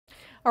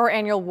Our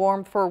annual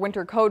Warmth for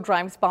Winter coat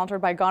drive,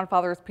 sponsored by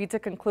Godfather's Pizza,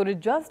 concluded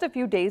just a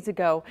few days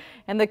ago,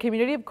 and the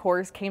community, of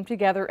course, came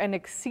together and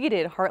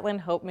exceeded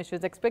Heartland Hope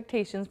Mission's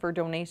expectations for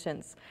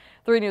donations.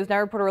 3 News Now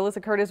reporter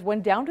Alyssa Curtis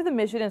went down to the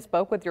mission and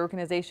spoke with the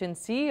organization's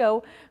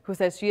CEO, who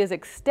says she is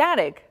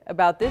ecstatic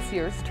about this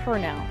year's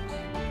turnout.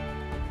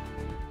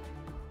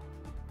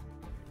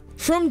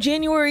 From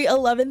January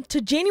 11th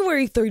to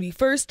January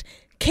 31st,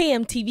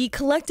 KMTV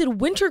collected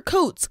winter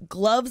coats,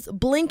 gloves,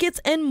 blankets,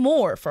 and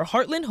more for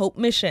Heartland Hope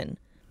Mission.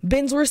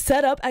 Bins were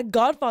set up at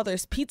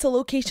Godfather's Pizza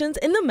locations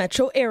in the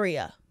metro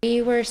area.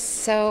 We were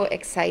so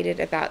excited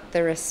about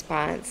the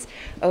response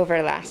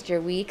over last year.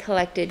 We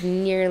collected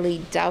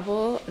nearly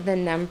double the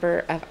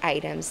number of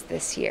items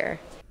this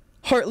year.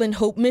 Heartland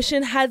Hope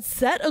Mission had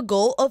set a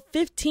goal of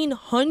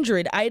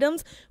 1,500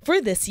 items for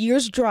this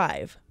year's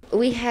drive.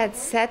 We had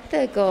set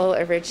the goal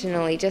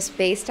originally just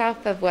based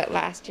off of what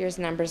last year's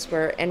numbers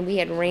were, and we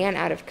had ran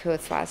out of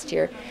coats last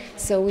year.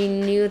 So we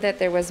knew that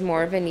there was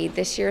more of a need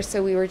this year,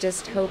 so we were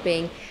just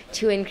hoping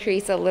to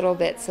increase a little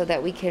bit so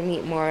that we can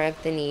meet more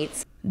of the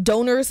needs.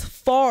 Donors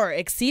far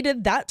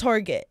exceeded that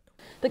target.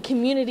 The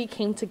community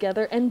came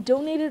together and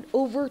donated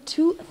over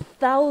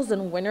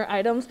 2,000 winter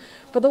items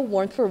for the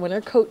Warmth for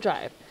Winter coat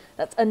drive.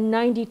 That's a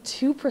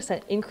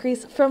 92%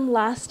 increase from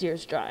last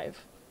year's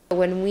drive.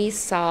 When we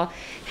saw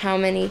how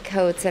many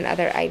coats and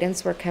other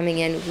items were coming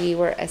in, we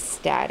were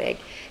ecstatic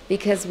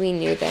because we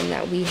knew then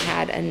that we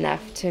had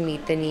enough to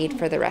meet the need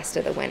for the rest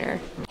of the winter.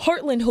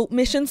 Heartland Hope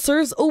Mission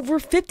serves over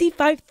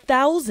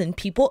 55,000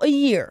 people a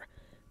year,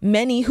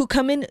 many who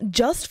come in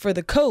just for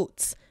the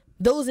coats.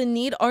 Those in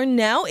need are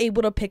now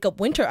able to pick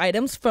up winter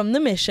items from the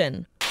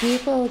mission.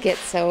 People get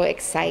so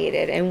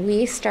excited, and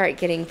we start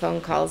getting phone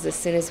calls as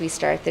soon as we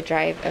start the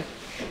drive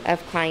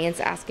of clients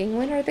asking,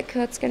 when are the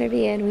coats going to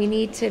be in? We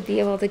need to be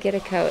able to get a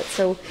coat.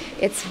 So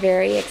it's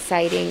very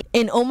exciting.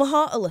 In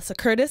Omaha, Alyssa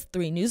Curtis,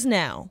 3 News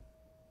Now.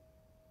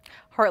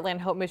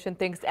 Heartland Hope Mission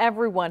thanks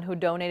everyone who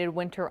donated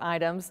winter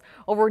items.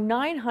 Over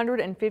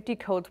 950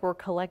 coats were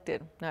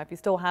collected. Now, if you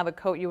still have a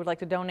coat you would like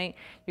to donate,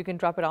 you can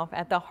drop it off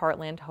at the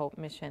Heartland Hope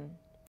Mission.